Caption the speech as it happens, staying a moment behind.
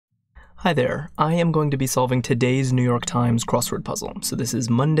Hi there, I am going to be solving today's New York Times crossword puzzle. So this is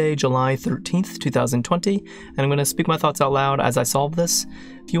Monday, July 13th, 2020, and I'm going to speak my thoughts out loud as I solve this.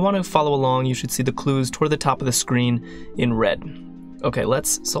 If you want to follow along, you should see the clues toward the top of the screen in red. Okay,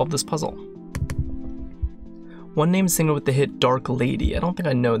 let's solve this puzzle. One named singer with the hit Dark Lady. I don't think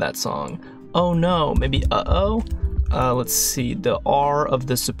I know that song. Oh no, maybe uh-oh? Let's see, the R of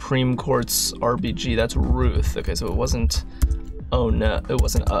the Supreme Court's RBG, that's Ruth. Okay, so it wasn't... Oh no, it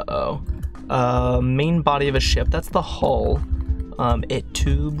wasn't uh-oh. Main body of a ship, that's the hull. Et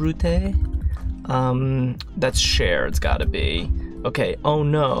tu, Brute? That's Cher, it's gotta be. Okay, oh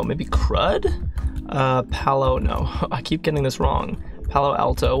no, maybe crud? Palo, no, I keep getting this wrong. Palo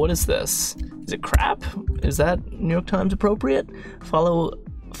Alto, what is this? Is it crap? Is that New York Times appropriate?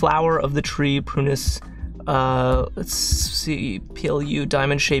 Flower of the tree, prunus, let's see, PLU,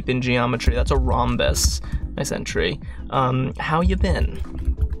 diamond shape in geometry, that's a rhombus. Nice entry. How you been?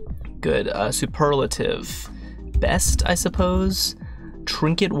 Good. Superlative. Best, I suppose?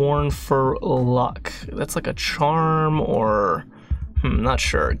 Trinket worn for luck. That's like a charm or... not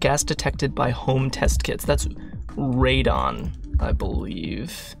sure. Gas detected by home test kits. That's radon, I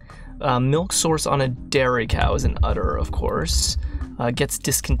believe. Milk source on a dairy cow is an udder, of course. Gets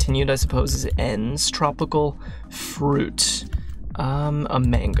discontinued, I suppose, is ends. Tropical fruit. A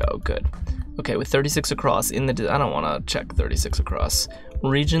mango. Good. Okay, with 36 across in the... I don't want to check 36 across.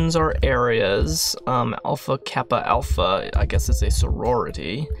 Regions are areas. Alpha, Kappa, Alpha, I guess is a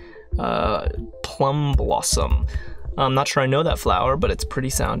sorority. Plum blossom. I'm not sure I know that flower, but it's pretty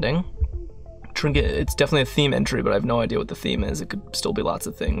sounding. Trinket, it's definitely a theme entry, but I have no idea what the theme is. It could still be lots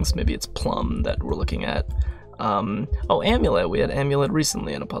of things. Maybe it's plum that we're looking at. Oh, amulet. We had amulet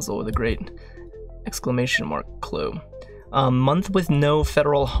recently in a puzzle with a great exclamation mark clue. Month with no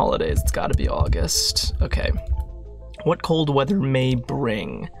federal holidays. It's gotta be August. Okay. What cold weather may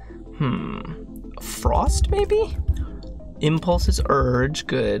bring? Frost, maybe? Impulses urge.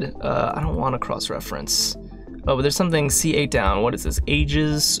 Good. I don't want a cross-reference. Oh, but there's something C8 down. What is this?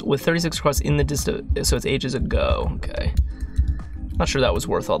 Ages with 36 across in the distance. So it's ages ago. Okay. Not sure that was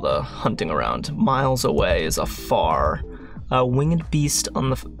worth all the hunting around. Miles away is afar. Winged beast on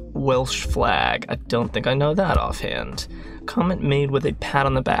the Welsh flag. I don't think I know that offhand. Comment made with a pat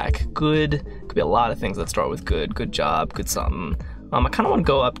on the back. Good. Could be a lot of things that start with good. Good job. Good something. I kind of want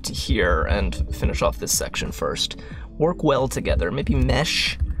to go up to here and finish off this section first. Work well together. Maybe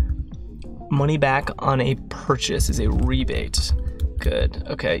mesh. Money back on a purchase is a rebate. Good.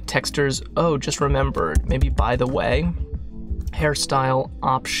 Okay. Texters. Oh, just remembered. Maybe by the way. Hairstyle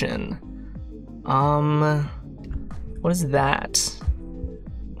option. What is that?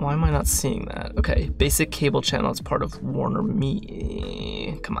 Why am I not seeing that? Okay, basic cable channel is part of Warner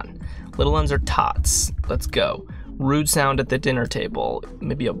Me. Come on. Little M's are tots. Let's go. Rude sound at the dinner table.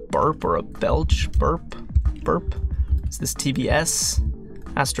 Maybe a burp or a belch. Burp. Burp. Is this TBS?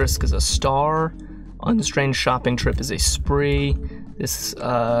 Asterisk is a star. Unstrained shopping trip is a spree. This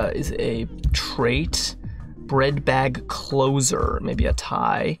is a trait. Bread bag closer. Maybe a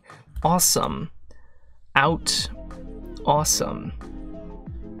tie. Awesome. Out. Awesome.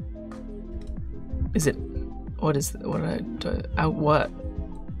 Is it... What is... What did I... Out what?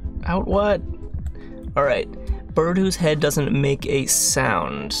 Out what? Alright. Bird whose head doesn't make a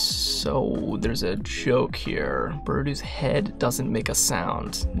sound. So there's a joke here. Bird whose head doesn't make a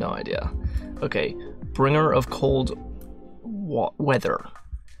sound. No idea. Okay. Bringer of cold weather.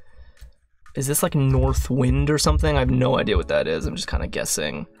 Is this like north wind or something? I have no idea what that is. I'm just kind of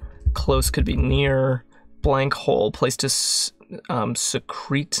guessing. Close could be near. Blank hole. Place to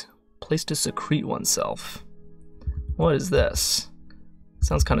secrete. Place to secrete oneself. What is this?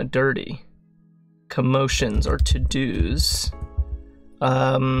 Sounds kind of dirty. Commotions or to-dos.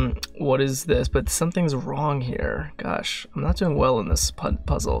 What is this? But something's wrong here. Gosh, I'm not doing well in this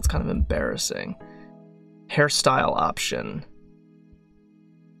puzzle. It's kind of embarrassing. Hairstyle option.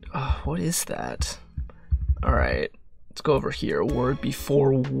 Oh, what is that? All right, let's go over here. Word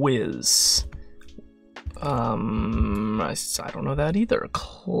before whiz. I don't know that either.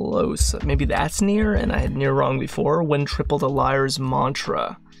 Close. Maybe that's near, and I had near wrong before. When tripled a liar's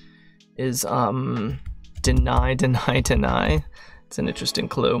mantra is, deny, deny, deny. It's an interesting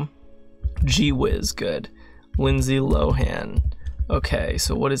clue. Gee whiz, good. Lindsay Lohan. Okay,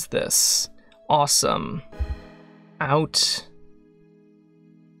 so what is this? Awesome. Out.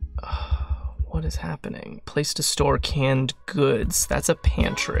 What is happening? Place to store canned goods. That's a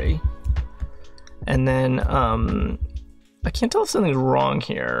pantry. And then, I can't tell if something's wrong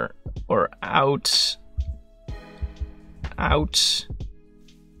here. Or out.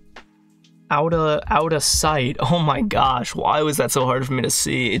 Out of sight. Oh my gosh, why was that so hard for me to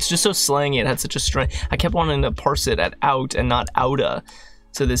see? It's just so slangy. It had such a strange. I kept wanting to parse it at out and not outa.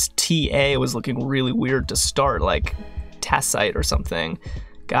 So this TA was looking really weird to start, like tacite or something.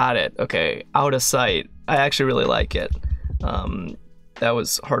 Got it. Okay, out of sight. I actually really like it. That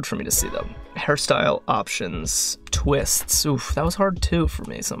was hard for me to see though. Hairstyle options, twists. Oof, that was hard too for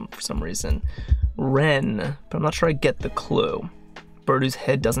me for some reason. Wren, but I'm not sure I get the clue. Bird whose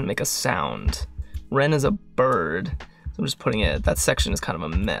head doesn't make a sound. Wren is a bird. So I'm just putting it. That section is kind of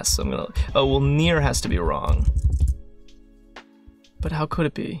a mess. So I'm gonna. Oh well, near has to be wrong. But how could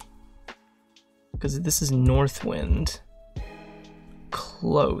it be? Because this is north wind.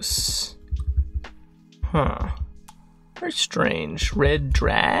 Close. Huh. Very strange. Red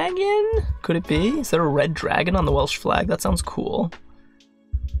dragon? Could it be? Is there a red dragon on the Welsh flag? That sounds cool.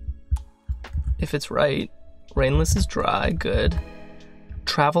 If it's right. Rainless is dry. Good.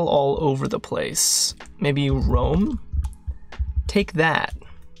 Travel all over the place. Maybe roam? Take that.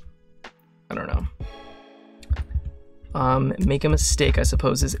 I don't know. Make a mistake, I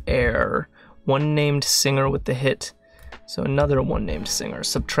suppose, is air. One named singer with the hit. So another one named singer.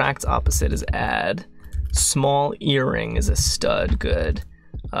 Subtract opposite is add. Small earring is a stud. Good.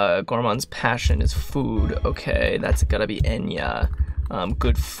 Gorman's passion is food. Okay, that's gotta be Enya.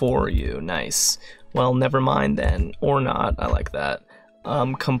 Good for you. Nice. Well, never mind then. Or not. I like that.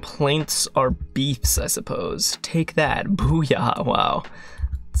 Complaints are beefs, I suppose. Take that. Booyah. Wow.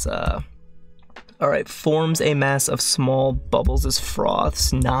 It's, Alright, forms a mass of small bubbles as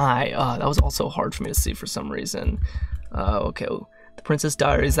froths. Nigh. That was also hard for me to see for some reason. Okay. The Princess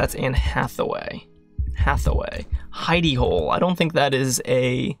Diaries, that's Anne Hathaway. Hathaway. Hidey hole. I don't think that is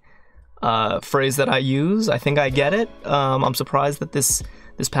a phrase that I use. I think I get it. I'm surprised that this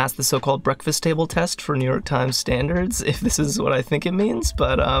passed the so-called breakfast table test for New York Times standards, if this is what I think it means,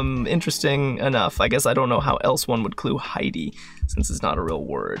 but interesting enough. I guess I don't know how else one would clue Heidi, since it's not a real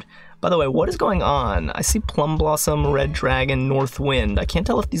word. By the way, what is going on? I see Plum Blossom, Red Dragon, North Wind. I can't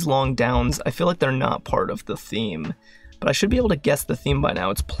tell if these long downs, I feel like they're not part of the theme, but I should be able to guess the theme by now.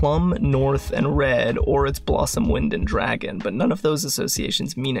 It's Plum, North, and Red, or it's Blossom, Wind, and Dragon, but none of those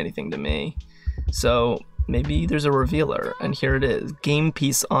associations mean anything to me. So maybe there's a revealer, and here it is. Game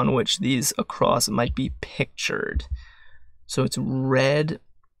piece on which these across might be pictured. So it's Red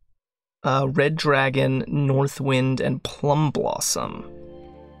Dragon, North Wind, and Plum Blossom.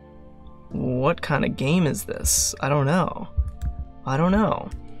 What kind of game is this? I don't know.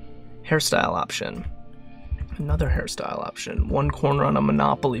 Hairstyle option. Another hairstyle option. One corner on a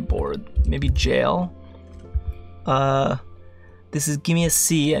Monopoly board. Maybe jail? This is Gimme a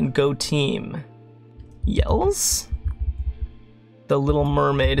C and Go Team. Yells? The Little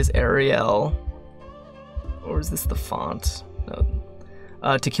Mermaid is Ariel. Or is this the font?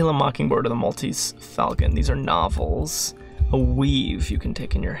 No. To Kill a Mockingbird or the Maltese Falcon. These are novels. A weave you can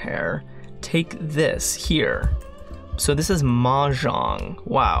take in your hair. Take this here. So this is Mahjong.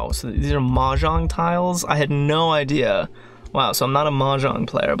 Wow, so these are Mahjong tiles? I had no idea. Wow, so I'm not a Mahjong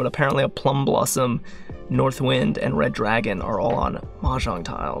player, but apparently a Plum Blossom, North Wind, and Red Dragon are all on Mahjong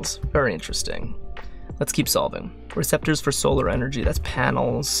tiles. Very interesting. Let's keep solving. Receptors for solar energy, that's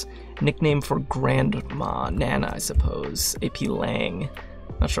panels. Nickname for grandma, Nana, I suppose. AP Lang.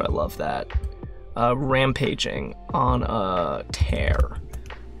 Not sure I love that. Rampaging on a tear.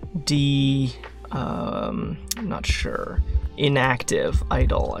 I'm not sure. Inactive,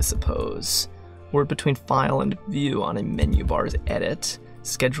 idle, I suppose. Word between file and view on a menu bar is edit.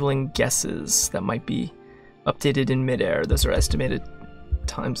 Scheduling guesses that might be updated in midair. Those are estimated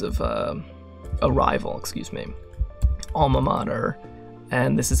times of arrival, excuse me. Alma mater,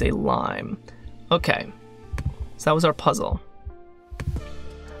 and this is a lime. Okay, so that was our puzzle.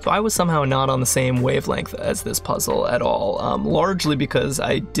 So I was somehow not on the same wavelength as this puzzle at all, largely because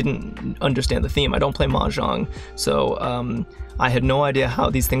I didn't understand the theme. I don't play Mahjong, so I had no idea how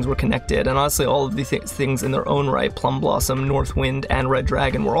these things were connected, and honestly all of these things in their own right, Plum Blossom, North Wind, and Red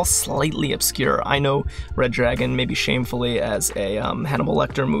Dragon, were all slightly obscure. I know Red Dragon, maybe shamefully, as a Hannibal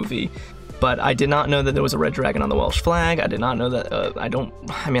Lecter movie, but I did not know that there was a red dragon on the Welsh flag. I did not know that,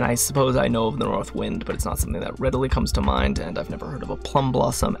 I suppose I know of the North Wind, but it's not something that readily comes to mind, and I've never heard of a Plum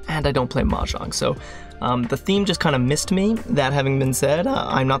Blossom, and I don't play Mahjong. So the theme just kind of missed me. That having been said,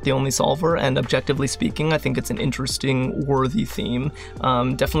 I'm not the only solver, and objectively speaking, I think it's an interesting, worthy theme.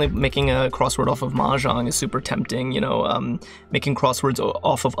 Definitely making a crossword off of Mahjong is super tempting. You know, making crosswords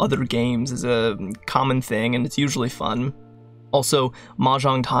off of other games is a common thing, and it's usually fun. Also,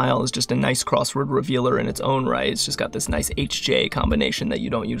 Mahjong Tile is just a nice crossword revealer in its own right. It's just got this nice HJ combination that you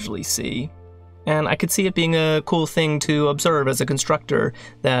don't usually see. And I could see it being a cool thing to observe as a constructor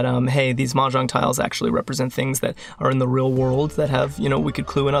that, hey, these Mahjong tiles actually represent things that are in the real world that have, we could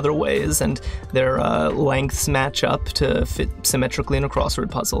clue in other ways, and their lengths match up to fit symmetrically in a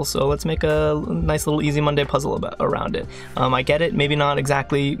crossword puzzle. So let's make a nice little easy Monday puzzle around it. I get it, maybe not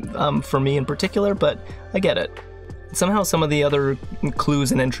exactly for me in particular, but I get it. Somehow some of the other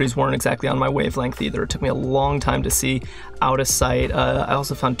clues and entries weren't exactly on my wavelength either. It took me a long time to see Out of Sight. I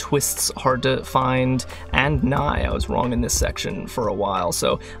also found twists hard to find, and nigh. I was wrong in this section for a while,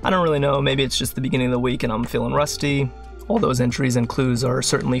 so I don't really know. Maybe it's just the beginning of the week and I'm feeling rusty. All those entries and clues are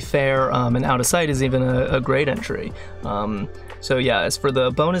certainly fair, and Out of Sight is even a great entry. So yeah, as for the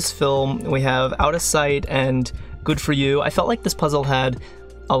bonus film, we have Out of Sight and Good For You. I felt like this puzzle had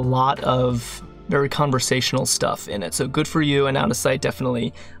a lot of very conversational stuff in it. So Good For You and Out of Sight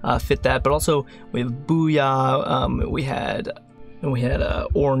definitely fit that. But also we have Booyah, we had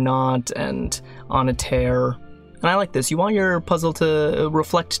Or Not and On a Tear. And I like this. You want your puzzle to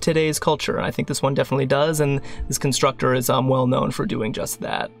reflect today's culture, and I think this one definitely does, and this constructor is well known for doing just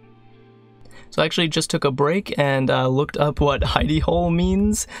that. So I actually just took a break and looked up what hidey hole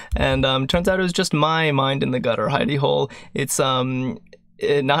means, and turns out it was just my mind in the gutter. Hidey hole, it's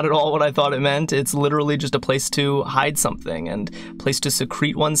not at all what I thought it meant. It's literally just a place to hide something and place to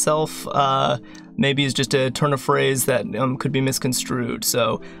secrete oneself. Maybe is just a turn of phrase that could be misconstrued.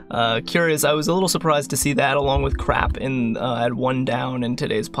 So curious, I was a little surprised to see that along with crap at 1 down in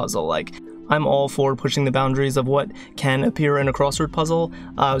today's puzzle. Like, I'm all for pushing the boundaries of what can appear in a crossword puzzle.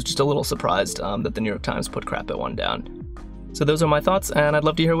 I was just a little surprised that the New York Times put crap at 1 down. So those are my thoughts, and I'd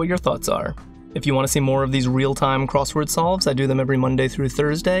love to hear what your thoughts are. If you want to see more of these real-time crossword solves, I do them every Monday through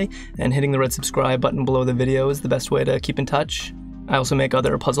Thursday, and hitting the red subscribe button below the video is the best way to keep in touch. I also make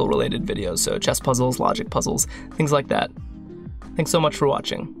other puzzle-related videos, so chess puzzles, logic puzzles, things like that. Thanks so much for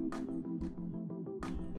watching.